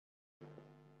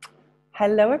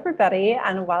Hello everybody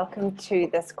and welcome to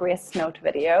this Grace Note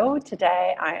video.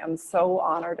 Today I am so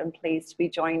honored and pleased to be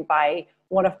joined by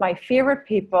one of my favorite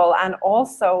people and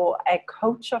also a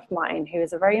coach of mine who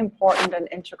is a very important and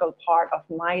integral part of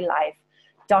my life,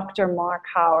 Dr. Mark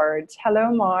Howard. Hello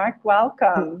Mark,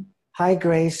 welcome. Hi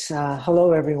Grace,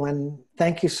 hello everyone.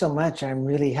 Thank you so much. I'm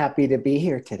really happy to be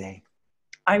here today.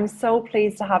 I'm so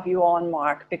pleased to have you on,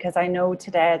 Mark, because I know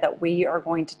today that we are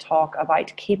going to talk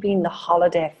about keeping the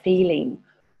holiday feeling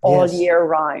all year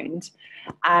round.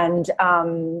 And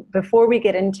before we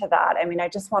get into that, I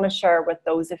just want to share with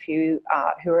those of you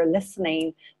who are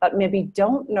listening that maybe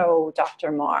don't know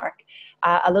Dr. Mark,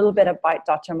 a little bit about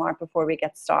Dr. Mark before we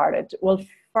get started. Well,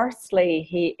 firstly,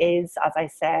 he is, as I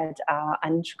said,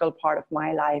 an integral part of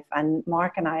my life. And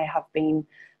Mark and I have been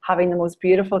having the most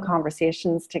beautiful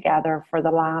conversations together for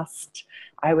the last,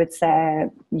 I would say,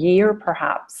 year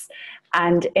perhaps.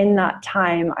 And in that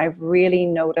time, I've really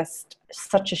noticed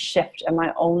such a shift in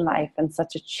my own life and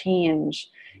such a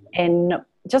change in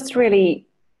just really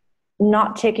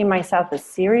not taking myself as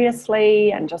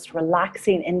seriously and just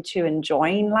relaxing into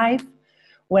enjoying life.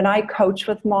 When I coach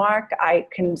with Mark, I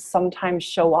can sometimes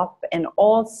show up in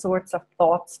all sorts of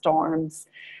thought storms.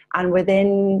 And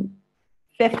within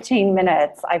 15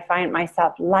 minutes, I find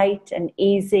myself light and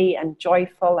easy and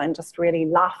joyful and just really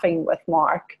laughing with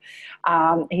Mark.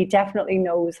 He definitely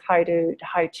knows how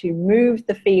to move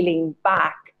the feeling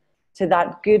back to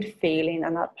that good feeling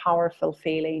and that powerful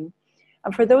feeling.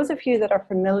 And for those of you that are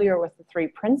familiar with the three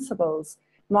principles,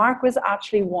 Mark was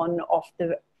actually one of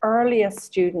the earliest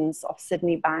students of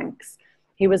Sydney Banks.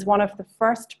 He was one of the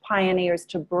first pioneers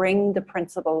to bring the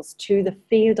principles to the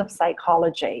field of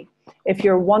psychology. If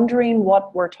you're wondering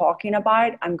what we're talking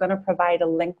about, I'm going to provide a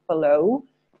link below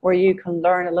where you can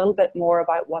learn a little bit more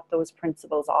about what those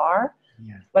principles are.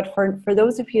 Yeah. But for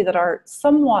those of you that are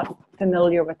somewhat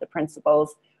familiar with the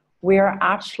principles, we're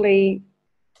actually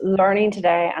learning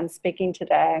today and speaking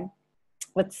today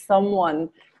with someone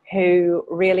who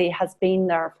really has been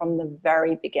there from the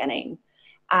very beginning.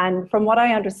 And from what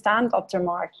I understand, Dr.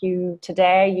 Mark,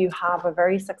 today you have a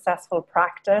very successful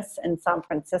practice in San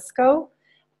Francisco,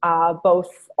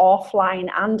 both offline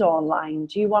and online.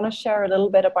 Do you want to share a little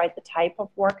bit about the type of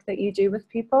work that you do with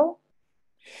people?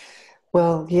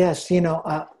 Well, yes,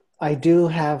 I do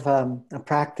have a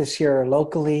practice here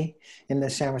locally in the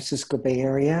San Francisco Bay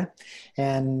Area,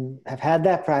 and I've had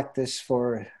that practice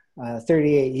for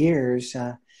 38 years.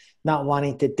 Not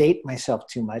wanting to date myself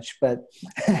too much, but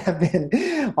have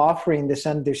been offering this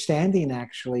understanding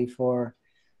actually for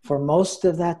most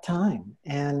of that time.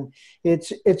 And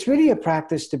it's really a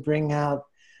practice to bring out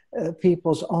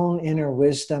people's own inner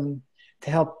wisdom to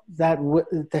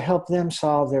help them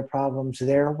solve their problems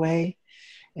their way,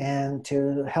 and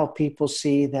to help people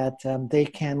see that they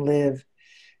can live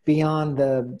beyond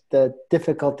the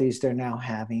difficulties they're now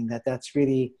having, that's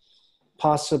really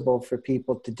possible for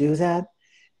people to do that.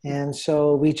 And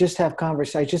so I just have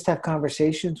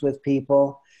conversations with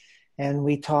people, and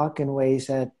we talk in ways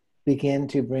that begin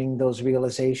to bring those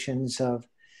realizations of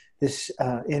this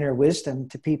inner wisdom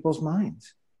to people's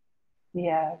minds.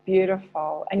 Yeah,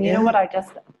 beautiful. And you know what I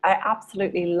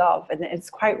absolutely love, and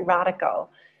it's quite radical,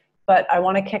 but I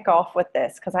want to kick off with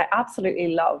this because I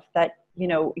absolutely love that,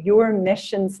 your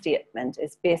mission statement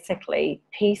is basically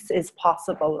peace is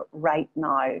possible right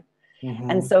now.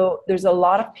 Mm-hmm. And so there's a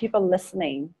lot of people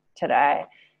listening today.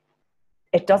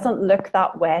 It doesn't look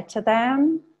that way to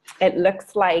them. It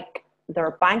looks like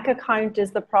their bank account is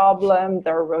the problem,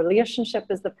 their relationship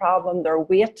is the problem, their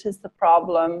weight is the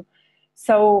problem.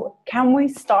 So can we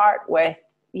start with,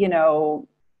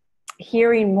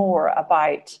 hearing more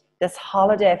about this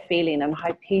holiday feeling and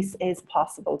how peace is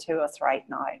possible to us right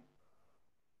now?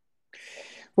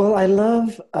 Well, I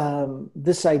love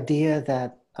this idea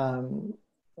that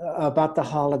about the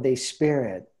holiday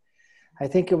spirit. I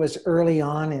think it was early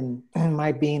on in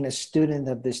my being a student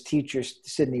of this teacher,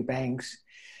 Sydney Banks,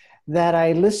 that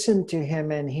I listened to him,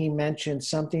 and he mentioned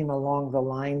something along the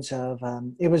lines of,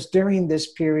 it was during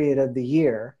this period of the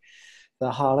year, the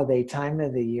holiday time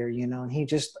of the year, and he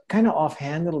just kind of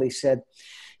offhandedly said,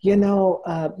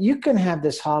 you can have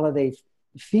this holiday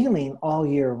feeling all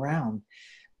year round.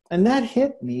 And that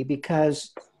hit me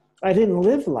because I didn't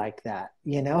live like that,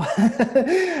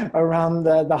 around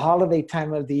the holiday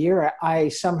time of the year. I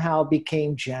somehow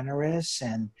became generous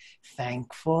and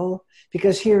thankful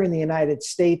because here in the United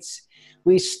States,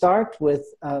 we start with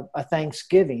a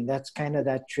Thanksgiving. That's kind of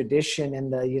that tradition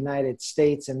in the United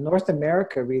States, and North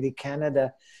America, really,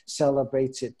 Canada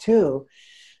celebrates it too.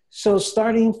 So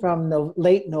starting from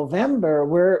late November,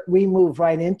 we move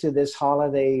right into this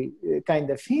holiday kind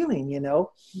of feeling,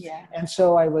 Yeah. And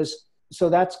so I was so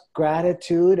that's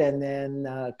gratitude, and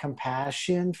then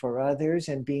compassion for others,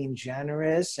 and being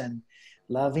generous and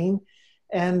loving.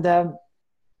 And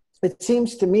it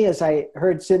seems to me, as I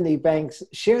heard Sydney Banks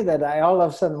share that, I all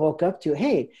of a sudden woke up to,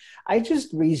 hey, I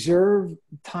just reserve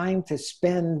time to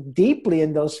spend deeply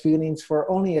in those feelings for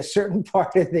only a certain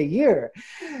part of the year.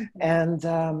 And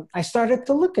I started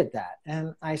to look at that,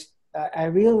 and I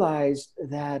realized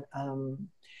that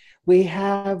we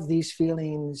have these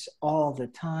feelings all the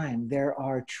time. They're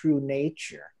our true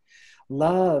nature.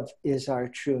 Love is our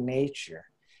true nature.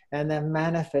 And then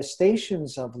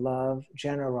manifestations of love,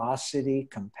 generosity,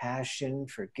 compassion,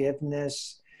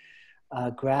 forgiveness,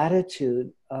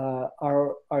 gratitude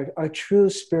are true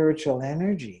spiritual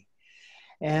energy.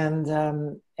 And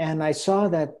I saw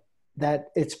that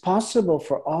it's possible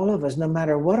for all of us, no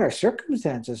matter what our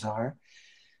circumstances are,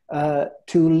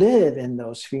 to live in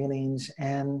those feelings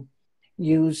and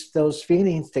use those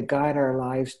feelings to guide our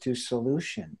lives to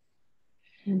solution.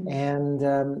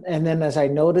 Mm-hmm. And then as I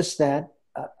noticed that,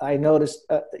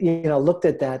 looked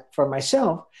at that for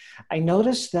myself, I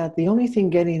noticed that the only thing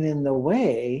getting in the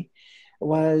way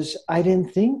was I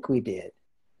didn't think we did.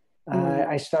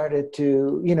 I started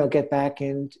to, get back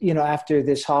in, after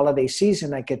this holiday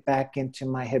season, I get back into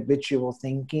my habitual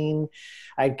thinking.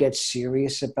 I get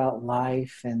serious about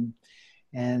life.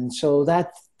 And so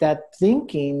that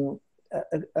thinking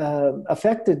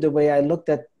affected the way I looked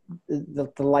at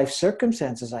the life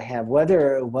circumstances I have,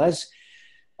 whether it was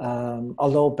a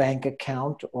low bank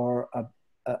account or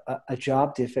a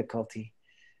job difficulty.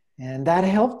 And that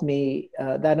helped me,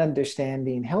 that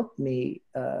understanding helped me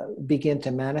begin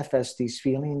to manifest these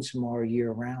feelings more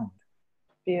year round.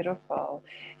 Beautiful.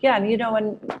 Yeah,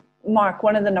 and Mark,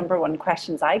 one of the number one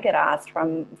questions I get asked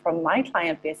from my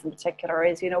client base in particular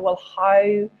is, well,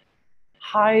 how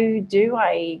do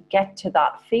I get to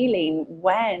that feeling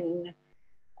when,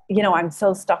 I'm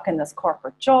still stuck in this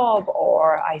corporate job,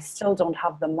 or I still don't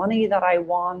have the money that I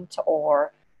want,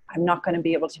 or I'm not going to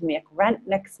be able to make rent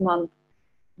next month.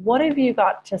 What have you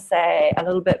got to say a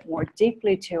little bit more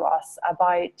deeply to us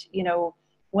about,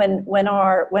 when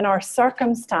our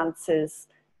circumstances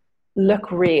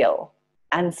look real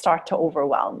and start to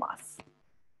overwhelm us?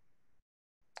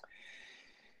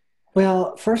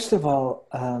 Well, first of all,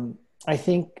 I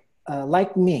think,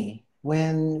 like me,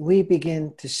 when we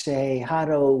begin to say, how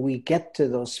do we get to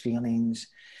those feelings?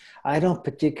 I don't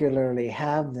particularly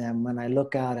have them when I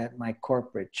look out at my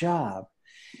corporate job.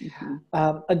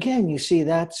 Mm-hmm. Again, you see,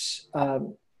 that's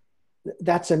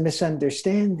a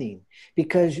misunderstanding,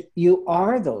 because you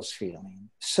are those feelings.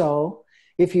 So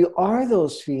if you are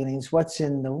those feelings, what's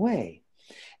in the way?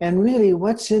 And really,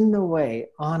 what's in the way,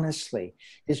 honestly,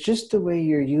 is just the way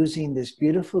you're using this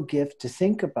beautiful gift to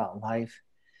think about life.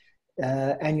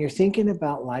 And you're thinking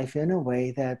about life in a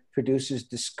way that produces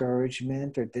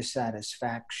discouragement or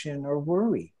dissatisfaction or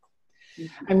worry.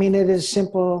 Mm-hmm. I mean, it is a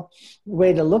simple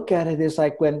way to look at it is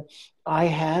like when I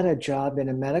had a job in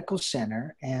a medical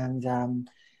center, and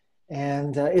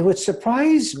it would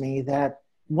surprise me that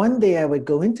one day I would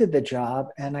go into the job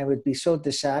and I would be so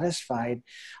dissatisfied,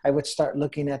 I would start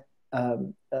looking at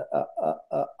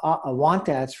want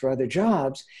ads for other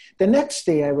jobs. The next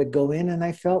day I would go in and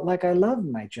I felt like I loved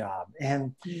my job.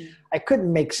 And I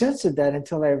couldn't make sense of that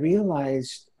until I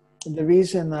realized the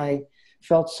reason I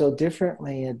felt so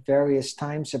differently at various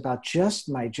times about just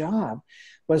my job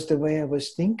was the way I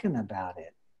was thinking about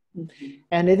it. Mm-hmm.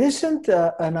 And it isn't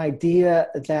an idea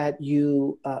that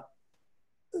you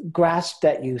grasp,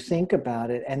 that you think about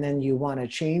it and then you want to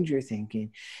change your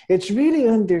thinking. It's really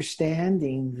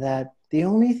understanding that the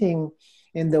only thing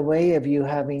in the way of you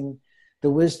having the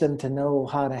wisdom to know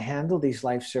how to handle these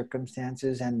life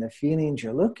circumstances and the feelings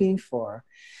you're looking for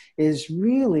is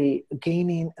really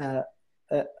gaining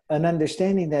an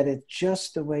understanding that it's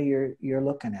just the way you're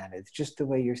looking at it. It's just the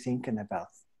way you're thinking about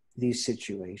these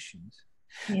situations.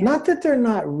 Yeah. Not that they're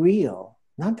not real,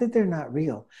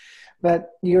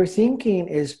 but your thinking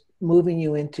is moving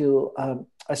you into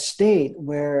a state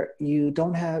where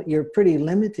you're pretty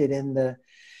limited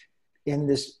in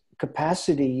this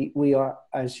capacity we are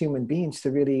as human beings to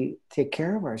really take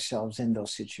care of ourselves in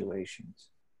those situations.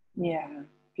 Yeah,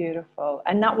 beautiful.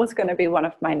 And that was going to be one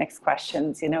of my next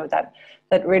questions,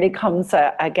 that really comes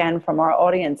again from our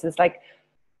audience, is like,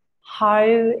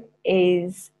 how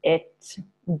is it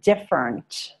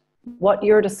different, what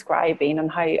you're describing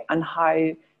and how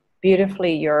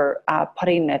beautifully you're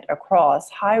putting it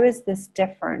across? How is this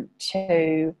different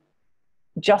to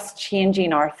just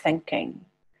changing our thinking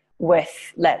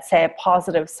with, let's say, a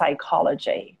positive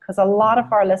psychology? Because a lot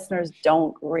of our listeners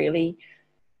don't really,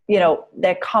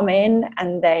 they come in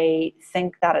and they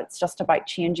think that it's just about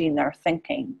changing their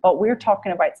thinking, but we're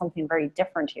talking about something very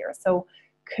different here. So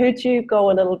could you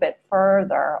go a little bit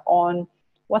further on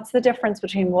what's the difference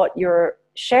between what you're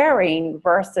sharing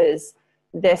versus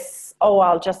this, oh,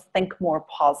 I'll just think more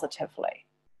positively?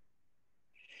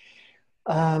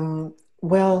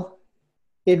 Well,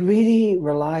 it really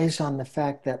relies on the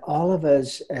fact that all of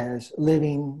us as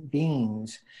living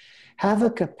beings have a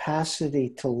capacity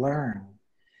to learn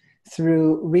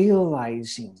through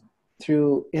realizing,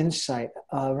 through insight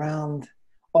around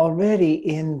already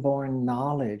inborn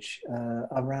knowledge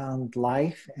around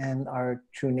life and our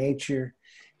true nature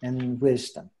and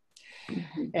wisdom.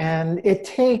 Mm-hmm. And it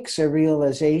takes a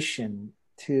realization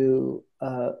to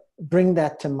bring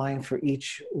that to mind for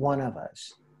each one of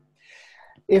us.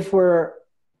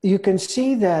 You can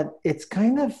see that it's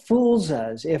kind of fools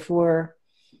us if we're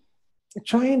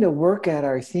trying to work at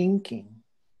our thinking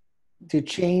to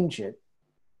change it.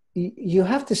 You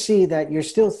have to see that you're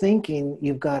still thinking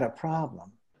you've got a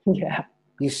problem. Yeah.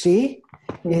 You see?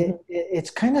 Mm-hmm. It's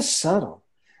kind of subtle.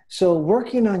 So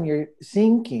working on your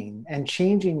thinking and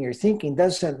changing your thinking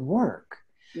doesn't work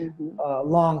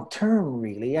long term,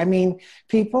 really. I mean,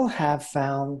 people have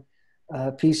found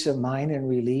peace of mind and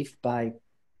relief by,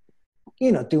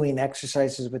 doing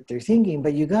exercises with their thinking,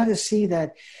 but you got to see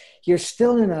that you're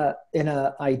still in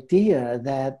a idea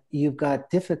that you've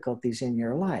got difficulties in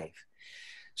your life.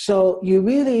 So you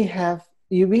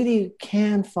really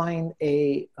can find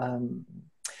a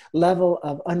level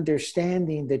of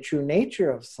understanding the true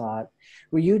nature of thought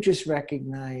where you just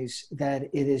recognize that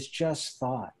it is just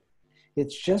thought.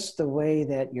 It's just the way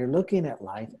that you're looking at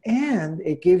life, and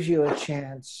it gives you a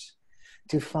chance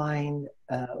to find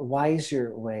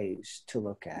wiser ways to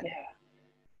look at it.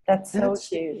 That's so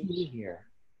huge. Here.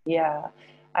 Yeah.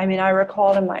 I mean, I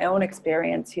recall in my own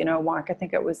experience, Mark, I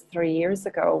think it was 3 years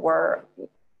ago, where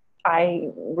I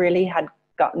really had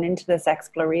gotten into this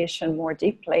exploration more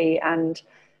deeply and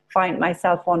find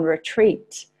myself on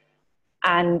retreat.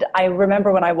 And I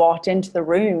remember when I walked into the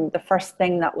room, the first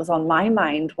thing that was on my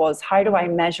mind was, how do I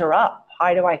measure up?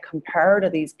 How do I compare to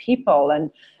these people? And,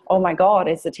 oh my God,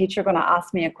 is the teacher going to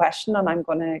ask me a question and I'm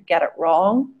going to get it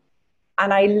wrong?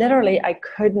 And I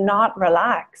could not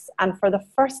relax. And for the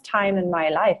first time in my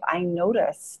life, I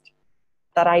noticed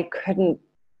that I couldn't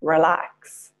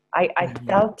relax. I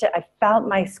felt it. I felt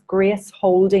my grace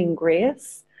holding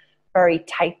grace very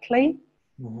tightly.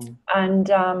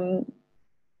 Mm-hmm.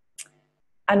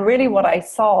 And really what I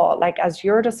saw, like as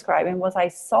you're describing, was I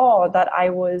saw that I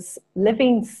was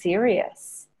living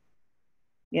serious.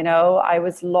 I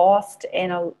was lost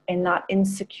in that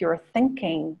insecure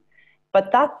thinking.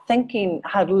 But that thinking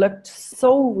had looked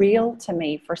so real to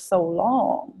me for so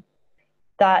long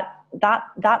that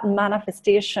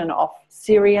manifestation of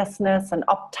seriousness and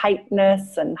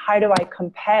uptightness and how do I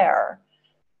compare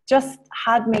just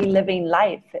had me living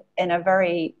life in a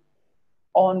very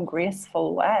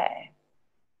ungraceful way.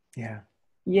 Yeah.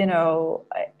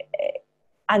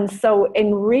 And so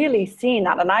in really seeing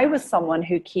that, and I was someone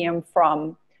who came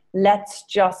from, let's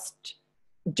just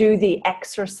do the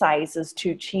exercises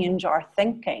to change our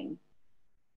thinking,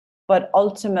 but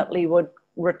ultimately would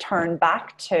return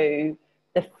back to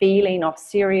the feeling of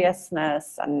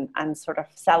seriousness and sort of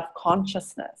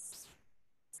self-consciousness.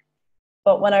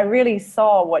 But when I really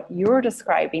saw what you're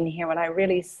describing here, when I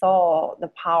really saw the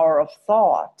power of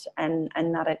thought and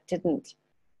that it didn't,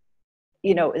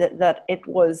 that it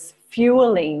was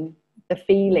fueling the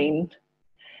feeling,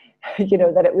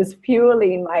 that it was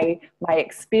fueling my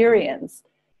experience,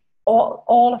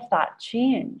 all of that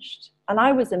changed. And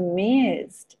I was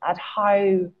amazed at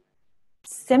how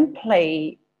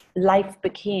simple life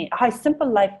became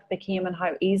and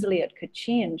how easily it could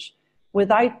change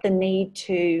without the need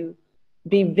to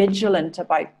be vigilant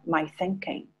about my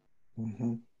thinking.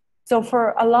 Mm-hmm. So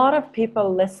for a lot of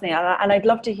people listening, and I'd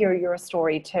love to hear your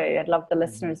story too. I'd love the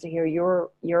listeners to hear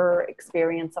your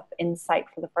experience of insight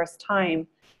for the first time.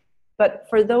 But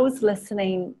for those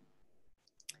listening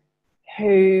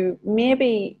who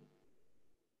maybe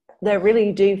they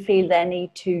really do feel they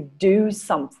need to do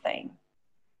something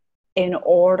in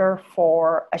order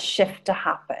for a shift to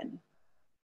happen,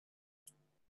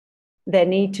 they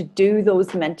need to do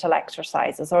those mental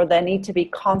exercises, or they need to be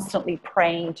constantly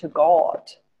praying to God,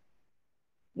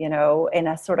 in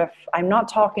a sort of, I'm not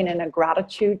talking in a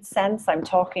gratitude sense, I'm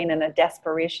talking in a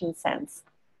desperation sense.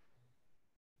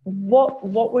 What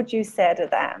would you say to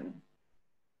them?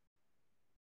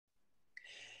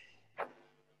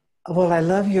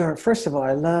 Well, first of all,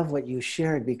 I love what you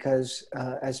shared, because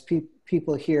as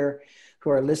people hear who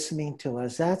are listening to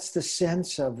us, that's the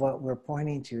sense of what we're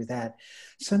pointing to, that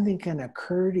something can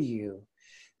occur to you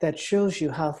that shows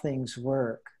you how things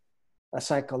work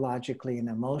psychologically and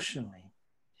emotionally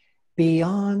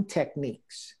beyond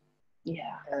techniques.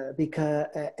 Yeah.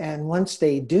 And once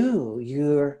they do,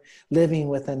 you're living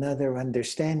with another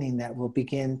understanding that will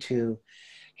begin to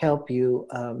help you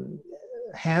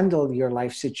handle your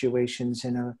life situations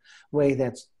in a way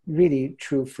that's really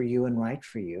true for you and right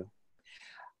for you.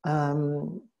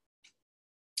 But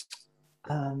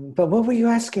what were you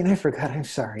asking? I forgot. I'm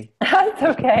sorry. That's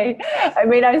okay. I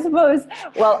mean, I suppose,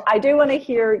 well, I do want to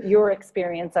hear your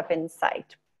experience of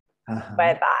insight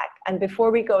way back. And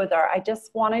before we go there, I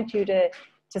just wanted you to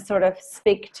sort of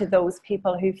speak to those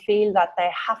people who feel that they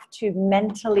have to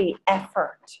mentally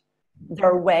effort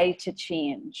their way to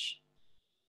change.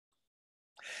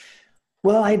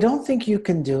 Well, I don't think you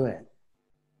can do it.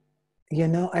 You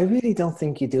know, I really don't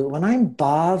think you do it. When I'm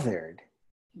bothered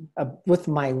with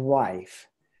my wife,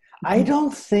 I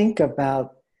don't think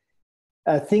about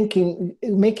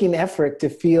making effort to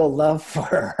feel love for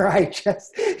her. I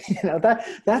just,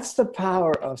 that's the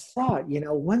power of thought. You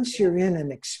know, once you're in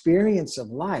an experience of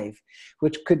life,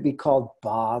 which could be called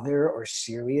bother or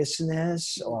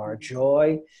seriousness or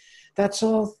joy, that's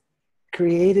all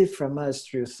created from us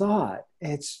through thought.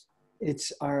 It's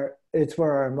where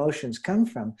our emotions come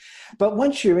from. But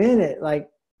once you're in it, like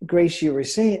Grace, you were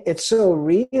saying, it's so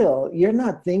real. You're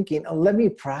not thinking, oh, let me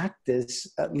practice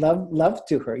love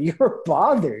to her. You're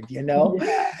bothered, you know?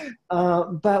 Yeah.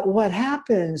 But what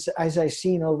happens, as I've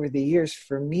seen over the years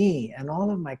for me and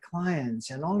all of my clients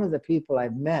and all of the people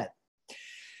I've met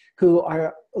who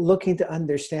are looking to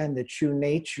understand the true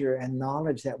nature and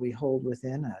knowledge that we hold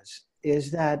within us, is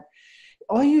that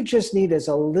all you just need is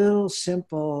a little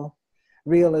simple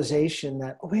realization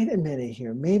that, oh, wait a minute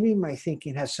here, maybe my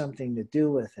thinking has something to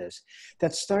do with this,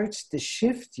 that starts to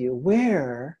shift you,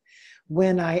 where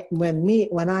when I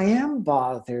am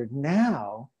bothered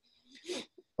now,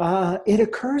 it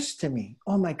occurs to me,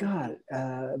 oh my God,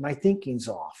 my thinking's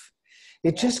off.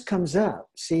 It just comes up.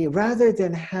 See, rather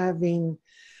than having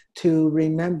to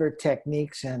remember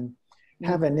techniques and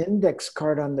have an index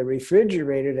card on the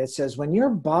refrigerator that says, when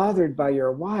you're bothered by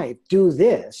your wife, do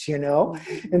this, you know?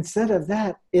 Instead of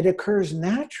that, it occurs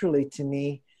naturally to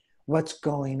me what's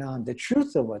going on, the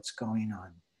truth of what's going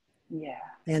on. Yeah.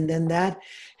 And then that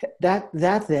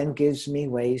then gives me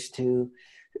ways to,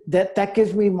 that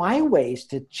gives me my ways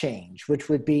to change, which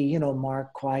would be, you know,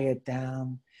 Mark, quiet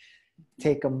down,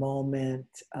 take a moment,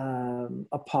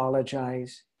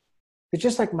 apologize. It's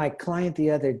just like my client the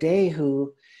other day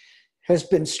who has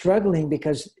been struggling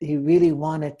because he really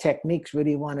wanted techniques.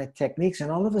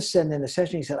 And all of a sudden in the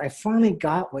session, he said, I finally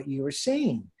got what you were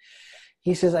saying.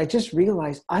 He says, I just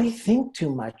realized I think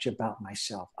too much about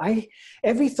myself.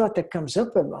 Every thought that comes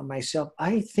up about myself,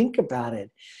 I think about it.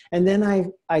 And then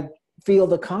I feel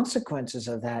the consequences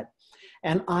of that.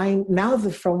 And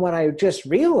from what I just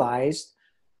realized,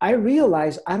 I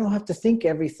realize I don't have to think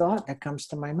every thought that comes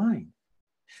to my mind.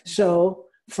 So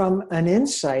from an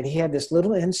insight, he had this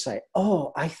little insight.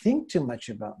 Oh, I think too much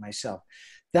about myself.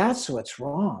 That's what's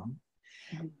wrong.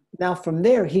 Now, from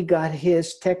there, he got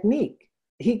his technique.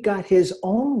 He got his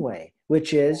own way,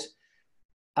 which is,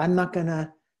 I'm not going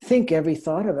to think every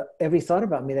thought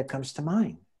about me that comes to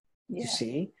mind. Yeah. You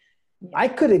see, I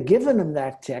could have given him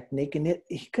that technique, and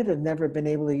he could have never been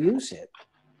able to use it.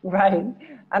 Right.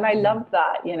 And I love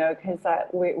that, you know, because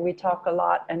we talk a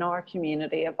lot in our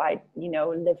community about, you know,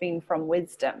 living from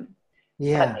wisdom.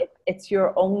 Yeah. But it's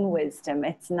your own wisdom.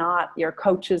 It's not your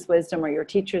coach's wisdom or your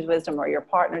teacher's wisdom or your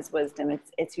partner's wisdom.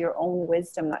 It's your own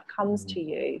wisdom that comes to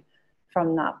you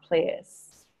from that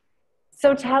place.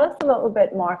 So tell us a little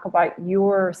bit, Mark, about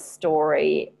your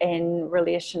story in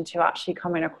relation to actually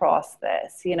coming across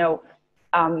this. You know,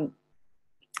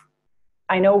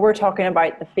 I know we're talking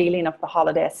about the feeling of the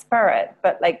holiday spirit,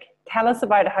 but like, tell us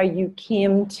about how you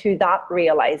came to that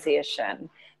realization.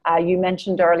 You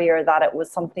mentioned earlier that it was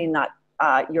something that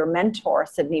your mentor,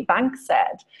 Sydney Banks,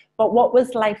 said, but what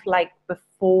was life like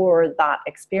before that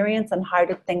experience, and how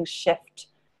did things shift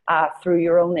through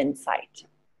your own insight?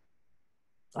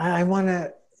 I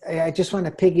just want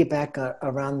to piggyback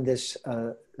around this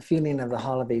feeling of the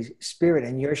holiday spirit,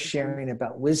 and you're sharing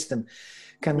about wisdom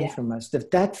coming from us.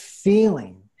 That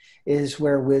feeling is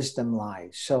where wisdom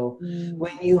lies. So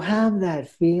when you have that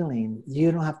feeling,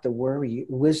 you don't have to worry.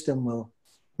 Wisdom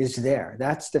is there.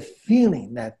 That's the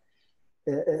feeling that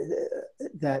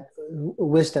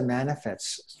wisdom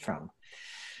manifests from.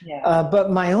 Yeah.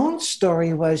 But my own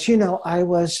story was, you know, I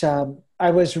was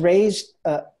raised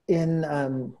in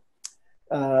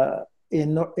the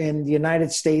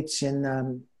United States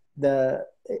in the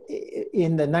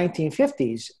in the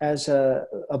 1950s as a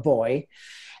boy.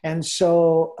 And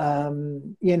so, I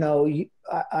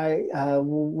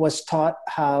was taught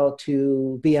how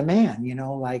to be a man,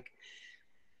 like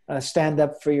stand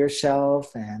up for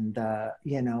yourself and, I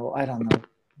don't know,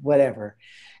 whatever.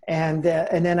 And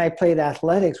then I played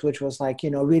athletics, which was like,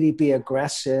 really be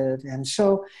aggressive. And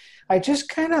so I just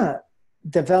kind of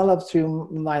developed through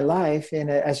my life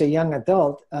as a young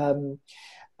adult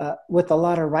with a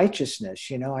lot of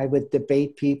righteousness. I would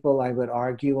debate people. I would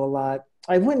argue a lot.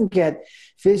 I wouldn't get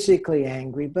physically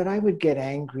angry, but I would get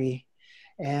angry.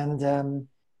 And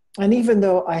even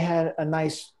though I had a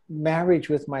nice marriage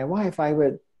with my wife, I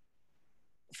would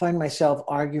find myself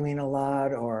arguing a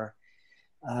lot or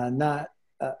not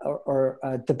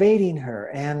debating her.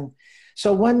 And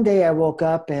so one day I woke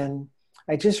up and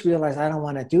I just realized I don't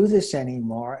want to do this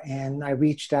anymore. And I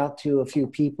reached out to a few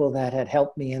people that had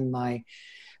helped me in my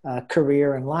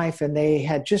career and life. And they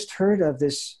had just heard of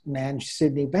this man,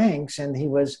 Sydney Banks, and he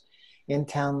was in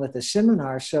town with a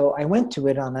seminar. So I went to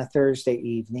it on a Thursday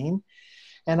evening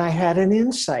and I had an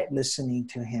insight listening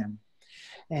to him.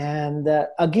 And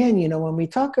again, when we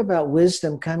talk about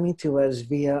wisdom coming to us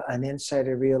via an insight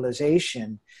or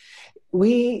realization,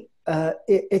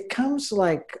 it comes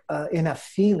like in a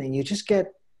feeling. You just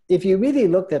get, if you really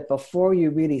looked at before you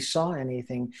really saw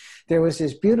anything, there was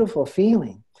this beautiful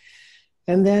feeling.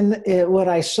 And then what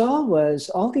I saw was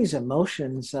all these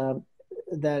emotions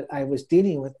that I was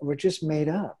dealing with were just made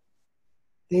up.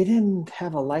 They didn't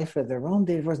have a life of their own.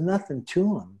 There was nothing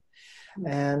to them.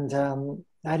 And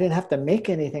I didn't have to make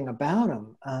anything about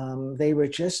them. They were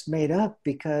just made up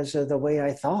because of the way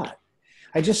I thought.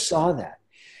 I just saw that.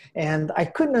 And I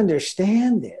couldn't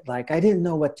understand it. Like, I didn't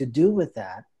know what to do with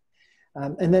that.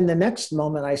 And then the next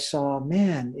moment I saw,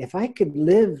 man, if I could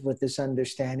live with this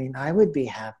understanding, I would be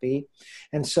happy.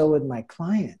 And so would my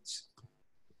clients.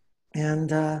 And,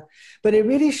 but it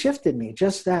really shifted me.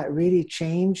 Just that really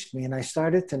changed me. And I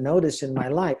started to notice in my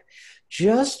life,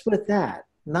 just with that,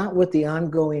 not with the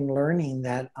ongoing learning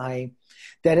that I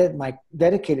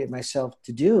dedicated myself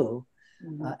to do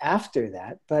after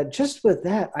that, but just with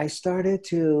that, I started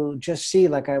to just see,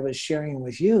 like I was sharing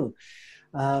with you,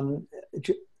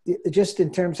 just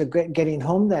in terms of getting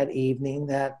home that evening,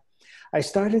 that I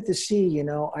started to see,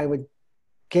 I would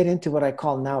get into what I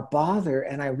call now bother,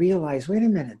 and I realized, wait a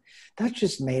minute, that's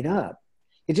just made up.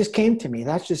 It just came to me,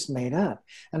 that's just made up.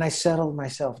 And I settled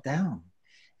myself down.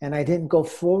 And I didn't go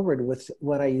forward with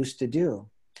what I used to do.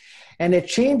 And it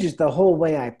changes the whole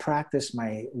way I practice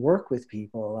my work with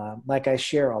people. Like I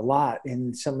share a lot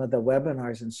in some of the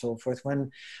webinars and so forth.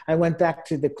 When I went back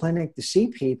to the clinic to see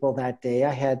people that day,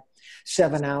 I had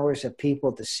 7 hours of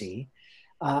people to see.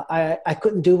 I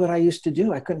couldn't do what I used to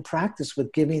do. I couldn't practice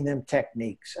with giving them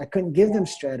techniques. I couldn't give them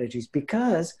strategies,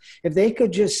 because if they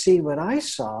could just see what I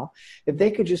saw, if they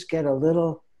could just get a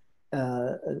little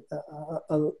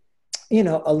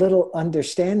a little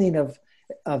understanding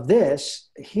of this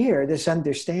here, this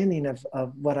understanding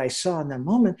of what I saw in that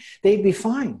moment, they'd be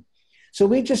fine. So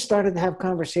we just started to have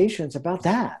conversations about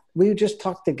that. We would just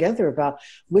talk together about,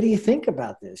 what do you think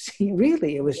about this?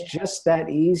 Really, it was just that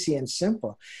easy and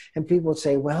simple. And people would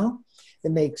say, well,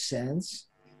 it makes sense.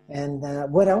 And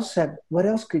what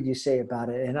else could you say about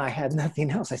it? And I had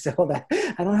nothing else. I said, well,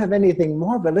 I don't have anything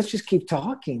more, but let's just keep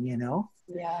talking,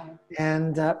 Yeah.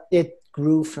 And it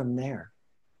grew from there.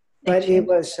 But it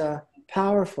was a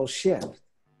powerful shift.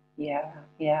 Yeah,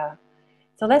 yeah.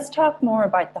 So let's talk more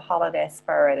about the holiday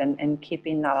spirit and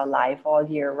keeping that alive all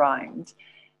year round.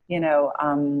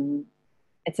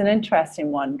 It's an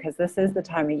interesting one, because this is the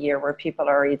time of year where people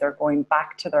are either going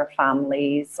back to their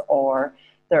families, or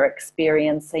they're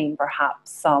experiencing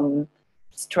perhaps some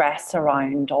stress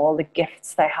around all the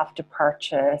gifts they have to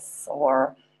purchase,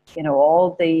 or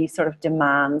all the sort of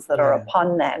demands that are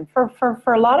upon them.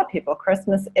 For a lot of people,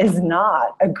 Christmas is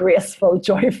not a graceful,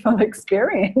 joyful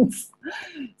experience.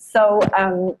 So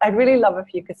I'd really love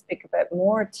if you could speak a bit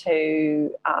more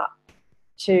to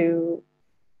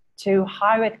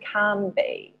how it can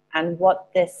be, and what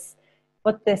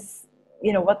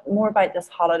more about this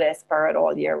holiday spirit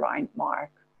all year round,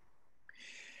 Mark.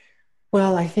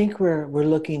 Well, I think we're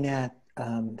looking at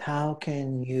how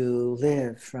can you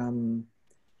live from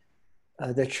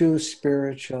the true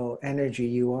spiritual energy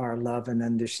you are, love and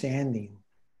understanding.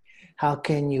 How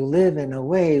can you live in a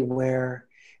way where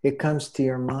it comes to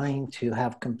your mind to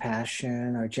have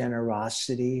compassion or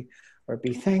generosity or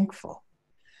be thankful,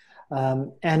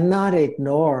 and not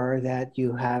ignore that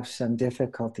you have some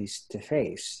difficulties to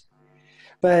face.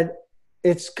 But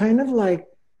it's kind of like,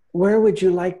 where would you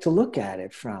like to look at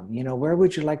it from? Where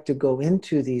would you like to go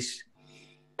into these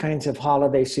kinds of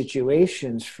holiday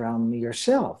situations from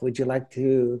yourself? Would you like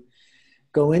to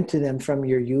go into them from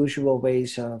your usual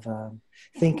ways of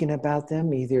thinking about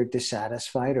them, either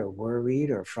dissatisfied or worried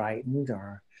or frightened or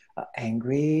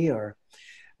angry or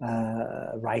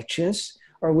righteous?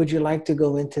 Or would you like to go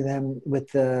into them with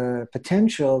the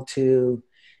potential to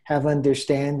have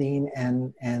understanding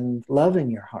and love in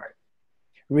your heart?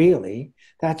 Really,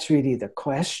 that's really the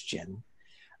question.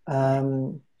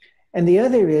 And the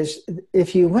other is,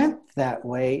 if you went that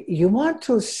way, you want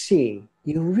to see,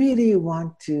 you really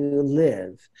want to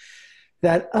live,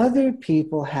 that other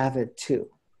people have it too.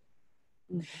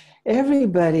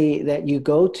 Everybody that you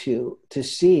go to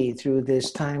see through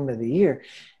this time of the year,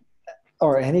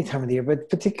 or any time of the year, but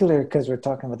particularly because we're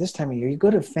talking about this time of year, you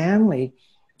go to family,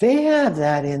 they have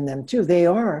that in them too. They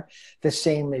are the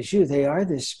same as you. They are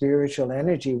this spiritual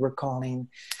energy we're calling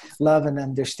love and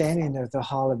understanding of the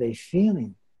holiday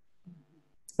feeling.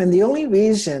 And the only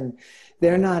reason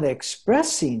they're not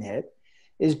expressing it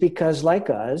is because,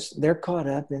 like us, they're caught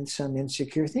up in some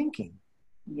insecure thinking.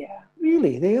 Yeah.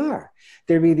 Really, they are.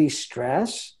 They're really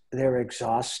stressed. They're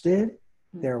exhausted.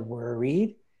 They're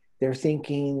worried. They're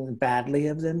thinking badly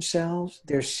of themselves.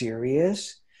 They're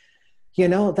serious. You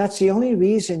know, that's the only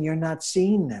reason you're not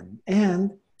seeing them.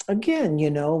 And again,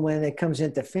 you know, when it comes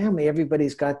into family,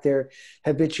 everybody's got their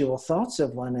habitual thoughts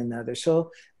of one another.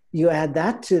 So you add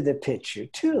that to the picture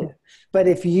too. But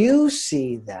if you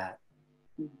see that,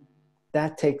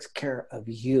 that takes care of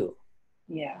you.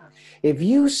 Yeah. If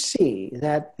you see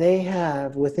that they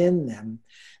have within them,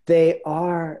 they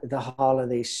are the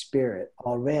holiday spirit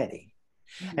already.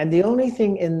 And the only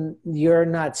thing you're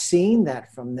not seeing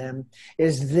that from them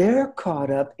is they're caught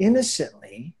up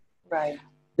innocently. Right.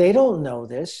 They don't know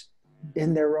this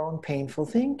in their own painful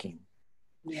thinking.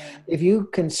 Yeah. If you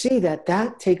can see that,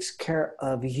 that takes care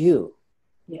of you.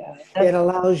 Yeah. It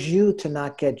allows you to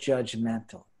not get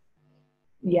judgmental.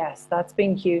 Yes, that's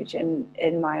been huge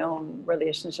in my own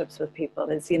relationships with people.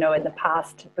 Is, you know, in the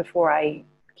past, before I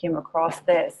came across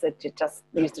this, it just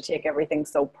used to take everything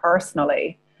so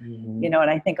personally. You know,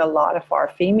 and I think a lot of our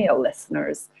female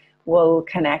listeners will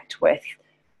connect with,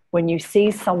 when you see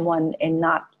someone in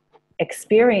that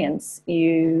experience,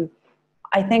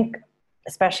 I think,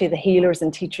 especially the healers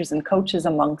and teachers and coaches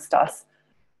amongst us,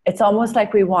 it's almost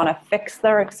like we want to fix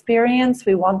their experience.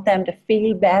 We want them to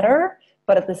feel better,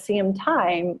 but at the same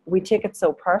time, we take it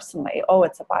so personally. Oh,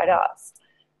 it's about us.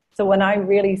 So when I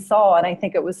really saw, and I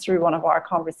think it was through one of our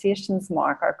conversations,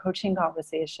 Mark, our coaching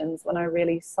conversations, when I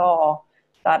really saw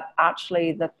that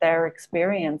actually that their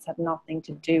experience had nothing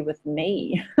to do with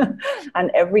me and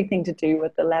everything to do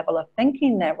with the level of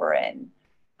thinking they were in.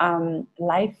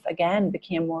 Life again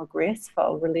became more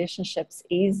graceful, relationships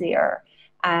easier,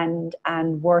 and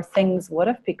where things would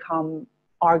have become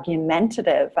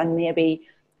argumentative and maybe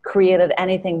created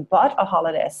anything but a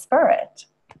holiday spirit,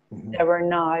 they were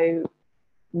now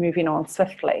moving on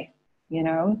swiftly, you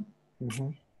know.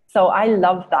 So I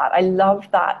love that. I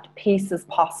love that peace is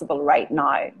possible right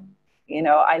now. You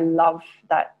know, I love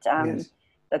that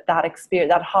that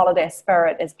experience, that holiday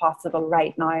spirit is possible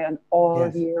right now and all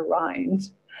year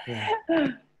round. Yeah.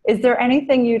 Is there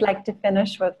anything you'd like to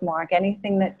finish with, Mark?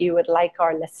 Anything that you would like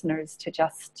our listeners to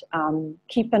just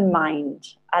keep in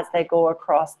mind as they go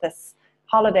across this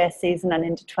holiday season and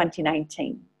into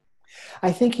 2019?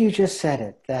 I think you just said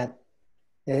it, that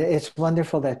it's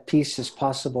wonderful that peace is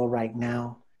possible right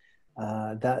now.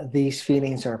 That these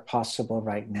feelings are possible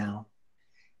right now.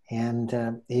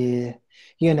 And,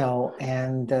 you know,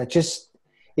 and just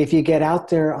if you get out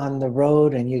there on the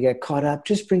road and you get caught up,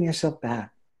 just bring yourself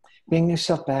back. Bring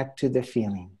yourself back to the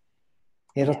feeling.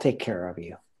 It'll take care of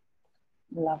you.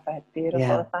 Love it. Beautiful.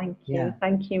 Yeah. Thank you. Yeah.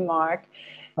 Thank you, Mark.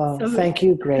 Thank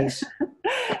you, Grace.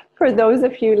 For those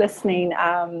of you listening,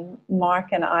 Mark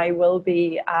and I will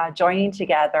be joining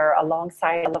together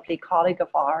alongside a lovely colleague of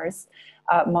ours,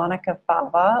 Monica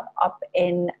Fava, up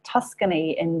in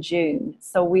Tuscany in June.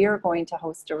 So we are going to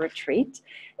host a retreat.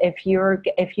 If you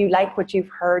like what you've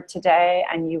heard today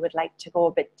and you would like to go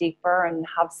a bit deeper and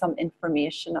have some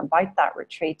information about that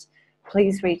retreat,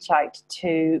 please reach out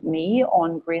to me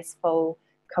on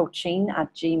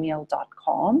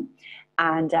gracefulcoaching@gmail.com.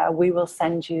 And we will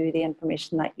send you the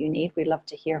information that you need. We'd love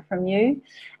to hear from you.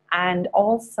 And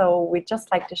also, we'd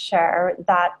just like to share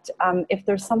that if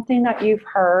there's something that you've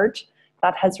heard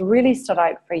that has really stood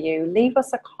out for you, leave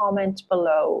us a comment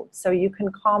below. So you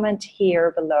can comment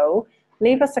here below.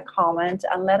 Leave us a comment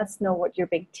and let us know what your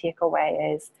big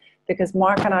takeaway is. Because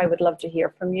Mark and I would love to hear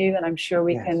from you, and I'm sure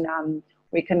we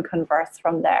can converse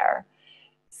from there.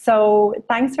 So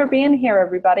thanks for being here,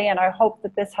 everybody, and I hope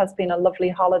that this has been a lovely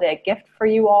holiday gift for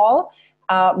you all.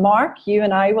 Mark, you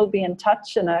and I will be in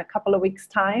touch in a couple of weeks'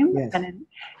 time. Yes. And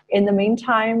in the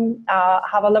meantime,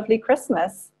 have a lovely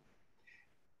Christmas.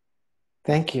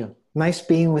 Thank you. Nice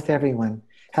being with everyone.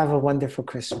 Have a wonderful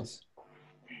Christmas.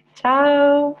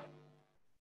 Ciao.